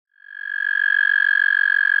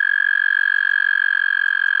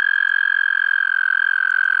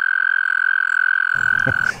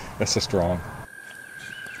This is strong.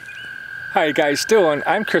 How you guys doing?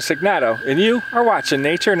 I'm Chris Ignato, and you are watching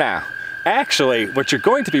Nature Now. Actually, what you're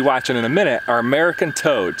going to be watching in a minute are American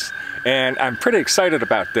toads. And I'm pretty excited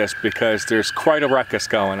about this because there's quite a ruckus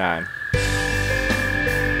going on.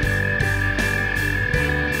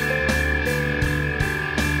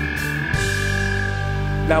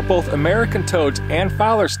 Now, both American toads and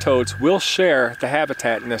Fowlers toads will share the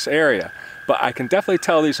habitat in this area, but I can definitely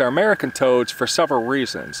tell these are American toads for several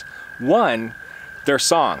reasons. One, their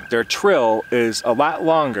song, their trill is a lot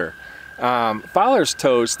longer. Fowlers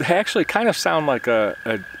toads, they actually kind of sound like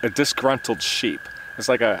a disgruntled sheep. It's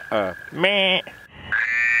like a meh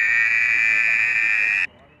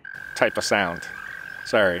type of sound.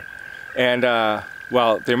 Sorry. And,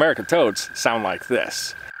 well, the American toads sound like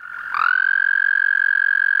this.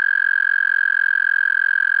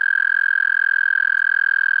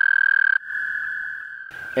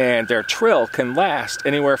 And their trill can last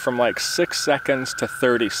anywhere from like 6 seconds to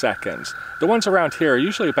 30 seconds. The ones around here are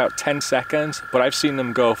usually about 10 seconds, but I've seen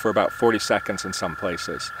them go for about 40 seconds in some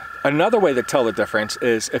places. Another way to tell the difference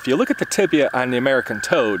is if you look at the tibia on the American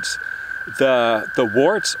toads, the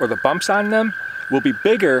warts or the bumps on them will be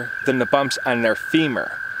bigger than the bumps on their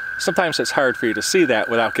femur. Sometimes it's hard for you to see that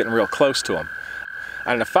without getting real close to them.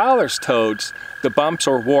 On the Fowlers toads, the bumps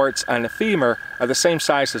or warts on the femur are the same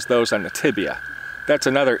size as those on the tibia. That's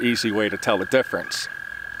another easy way to tell the difference.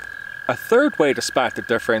 A third way to spot the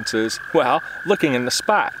difference is, well, looking in the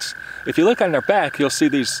spots. If you look on their back, you'll see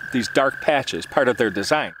these dark patches, part of their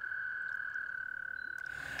design.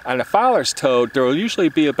 On the Fowlers toad, there will usually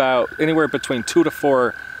be about anywhere between 2 to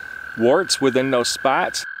 4 warts within those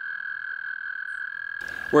spots.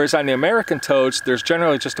 Whereas on the American toads, there's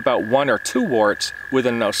generally just about 1 or 2 warts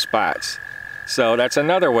within those spots. So that's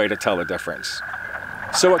another way to tell the difference.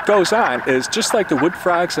 So what goes on is, just like the wood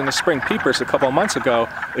frogs and the spring peepers a couple of months ago,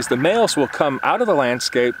 is the males will come out of the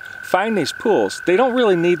landscape, find these pools. They don't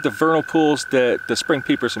really need the vernal pools that the spring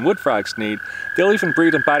peepers and wood frogs need. They'll even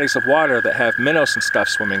breed in bodies of water that have minnows and stuff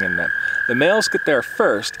swimming in them. The males get there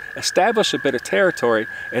first, establish a bit of territory,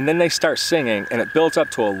 and then they start singing, and it builds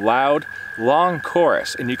up to a loud, long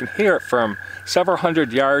chorus, and you can hear it from several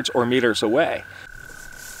hundred yards or meters away.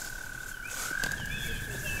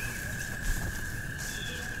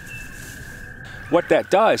 What that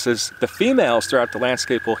does is the females throughout the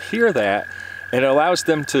landscape will hear that, and it allows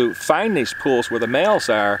them to find these pools where the males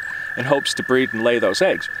are in hopes to breed and lay those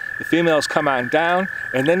eggs. The females come on down,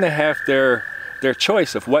 and then they have their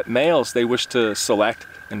choice of what males they wish to select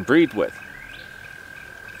and breed with.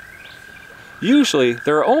 Usually,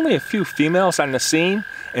 there are only a few females on the scene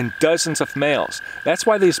and dozens of males. That's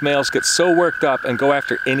why these males get so worked up and go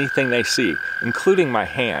after anything they see, including my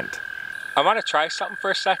hand. I want to try something for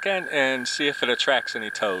a second and see if it attracts any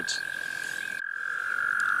toads.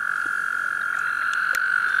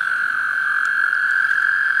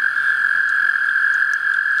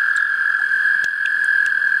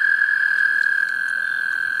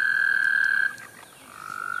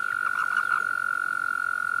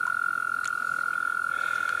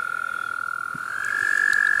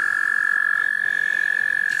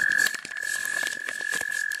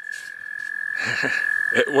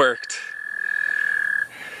 It worked.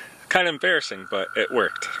 Kind of embarrassing, but it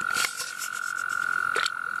worked.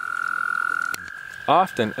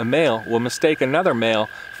 Often a male will mistake another male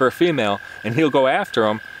for a female, and he'll go after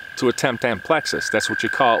them to attempt Amplexus. That's what you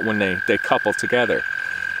call it when they couple together.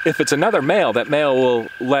 If it's another male, that male will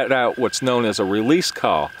let out what's known as a release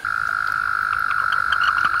call.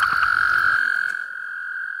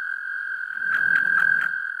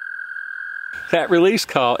 That release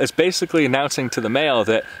call is basically announcing to the male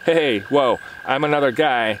that, hey, whoa, I'm another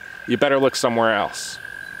guy, you better look somewhere else.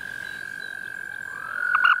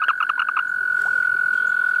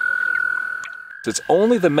 It's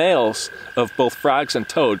only the males of both frogs and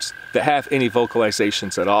toads that have any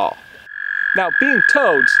vocalizations at all. Now, being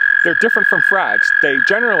toads, they're different from frogs. They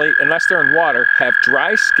generally, unless they're in water, have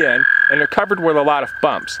dry skin and they're covered with a lot of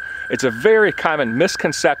bumps. It's a very common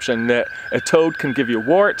misconception that a toad can give you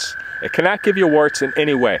warts. It cannot give you warts in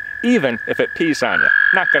any way, even if it pees on you.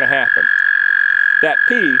 Not going to happen. That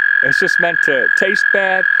pee is just meant to taste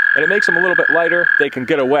bad, and it makes them a little bit lighter. They can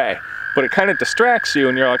get away. But it kind of distracts you,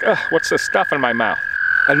 and you're like, ugh, what's this stuff in my mouth?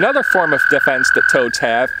 Another form of defense that toads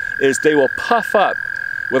have is they will puff up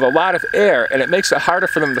with a lot of air, and it makes it harder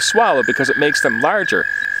for them to swallow because it makes them larger.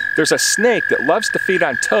 There's a snake that loves to feed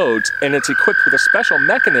on toads, and it's equipped with a special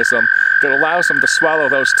mechanism that allows them to swallow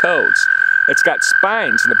those toads. It's got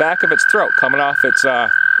spines in the back of its throat coming off its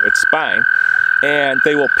spine, and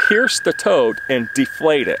they will pierce the toad and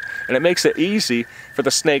deflate it. And it makes it easy for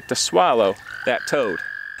the snake to swallow that toad.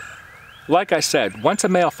 Like I said, once a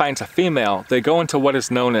male finds a female, they go into what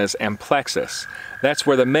is known as Amplexus. That's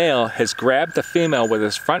where the male has grabbed the female with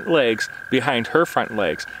his front legs behind her front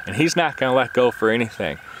legs, and he's not going to let go for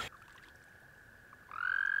anything.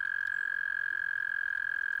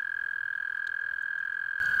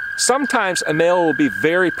 Sometimes a male will be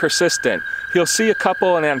very persistent. He'll see a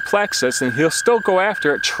couple in Amplexus and he'll still go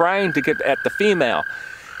after it, trying to get at the female.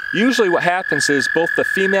 Usually what happens is both the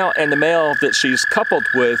female and the male that she's coupled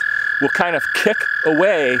with will kind of kick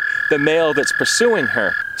away the male that's pursuing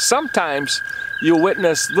her. Sometimes you'll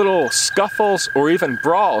witness little scuffles or even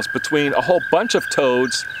brawls between a whole bunch of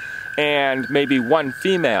toads and maybe one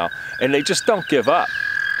female, and they just don't give up.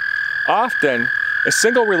 Often, a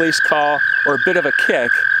single release call or a bit of a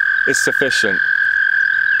kick is sufficient.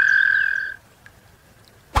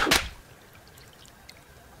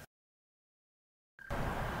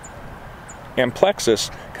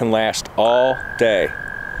 Amplexus can last all day.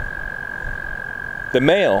 The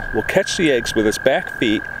male will catch the eggs with his back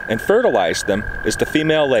feet and fertilize them as the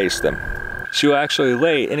female lays them. She will actually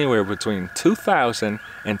lay anywhere between 2,000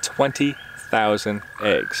 and 20,000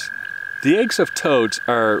 eggs. The eggs of toads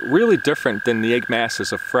are really different than the egg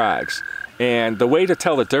masses of frogs, and the way to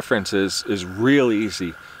tell the difference is real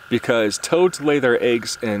easy, because toads lay their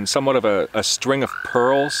eggs in somewhat of a string of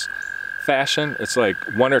pearls fashion. It's like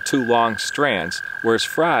one or two long strands, whereas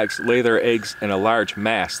frogs lay their eggs in a large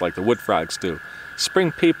mass like the wood frogs do.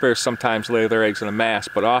 Spring peepers sometimes lay their eggs in a mass,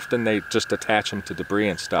 but often they just attach them to debris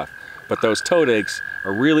and stuff. But those toad eggs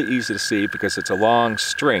are really easy to see because it's a long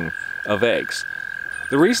string of eggs.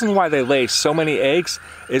 The reason why they lay so many eggs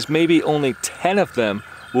is maybe only 10 of them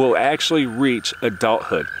will actually reach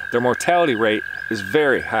adulthood. Their mortality rate is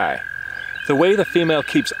very high. The way the female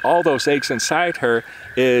keeps all those eggs inside her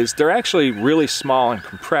is they're actually really small and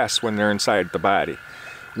compressed when they're inside the body.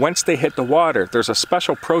 Once they hit the water, there's a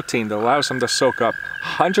special protein that allows them to soak up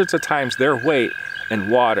hundreds of times their weight in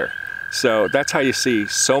water. So that's how you see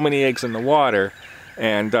so many eggs in the water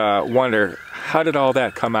and wonder, how did all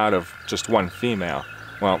that come out of just one female?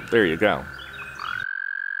 Well, there you go.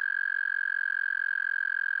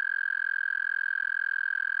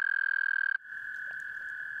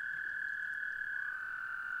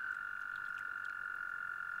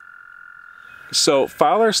 So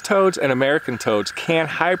Fowlers toads and American toads can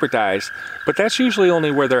hybridize, but that's usually only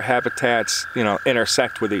where their habitats,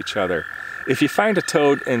 intersect with each other. If you find a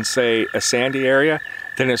toad in, say, a sandy area,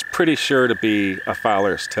 then it's pretty sure to be a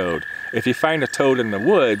Fowlers toad. If you find a toad in the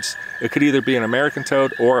woods, it could either be an American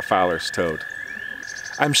toad or a Fowlers toad.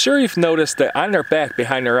 I'm sure you've noticed that on their back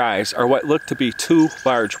behind their eyes are what look to be two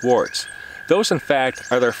large warts. Those, in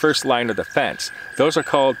fact, are their first line of defense. Those are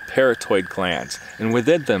called paratoid glands, and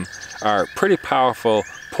within them are pretty powerful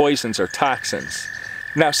poisons or toxins.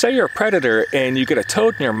 Now, say you're a predator and you get a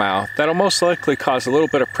toad in your mouth, that'll most likely cause a little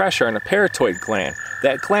bit of pressure on the paratoid gland.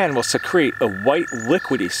 That gland will secrete a white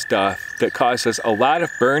liquidy stuff that causes a lot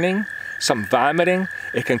of burning, some vomiting,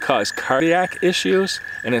 it can cause cardiac issues,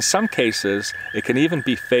 and in some cases, it can even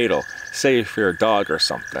be fatal, say if you're a dog or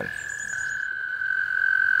something.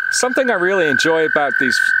 Something I really enjoy about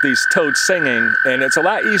these toads singing, and it's a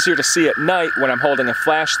lot easier to see at night when I'm holding a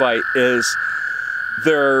flashlight, is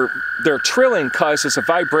their trilling causes a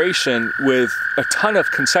vibration with a ton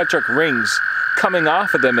of concentric rings coming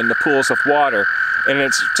off of them in the pools of water, and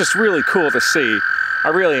it's just really cool to see. I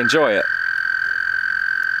really enjoy it.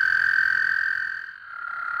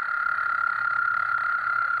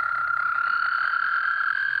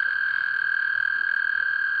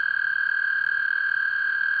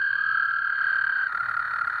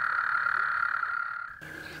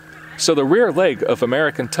 So the rear leg of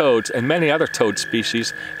American toads and many other toad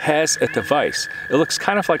species has a device. It looks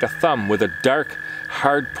kind of like a thumb with a dark,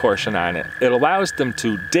 hard portion on it. It allows them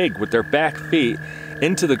to dig with their back feet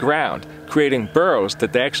into the ground, creating burrows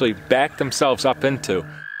that they actually back themselves up into.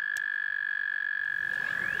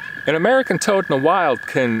 An American toad in the wild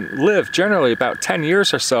can live generally about 10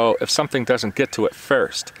 years or so if something doesn't get to it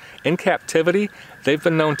first. In captivity, they've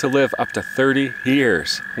been known to live up to 30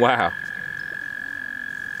 years. Wow.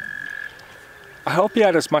 I hope you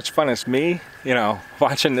had as much fun as me,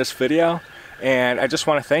 watching this video, and I just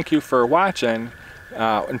want to thank you for watching.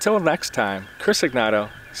 Until next time, Chris Ignato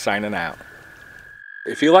signing out.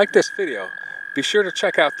 If you like this video, be sure to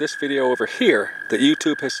check out this video over here that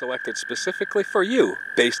YouTube has selected specifically for you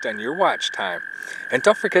based on your watch time. And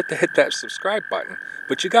don't forget to hit that subscribe button,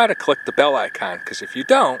 but you gotta click the bell icon, because if you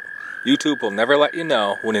don't, YouTube will never let you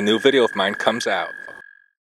know when a new video of mine comes out.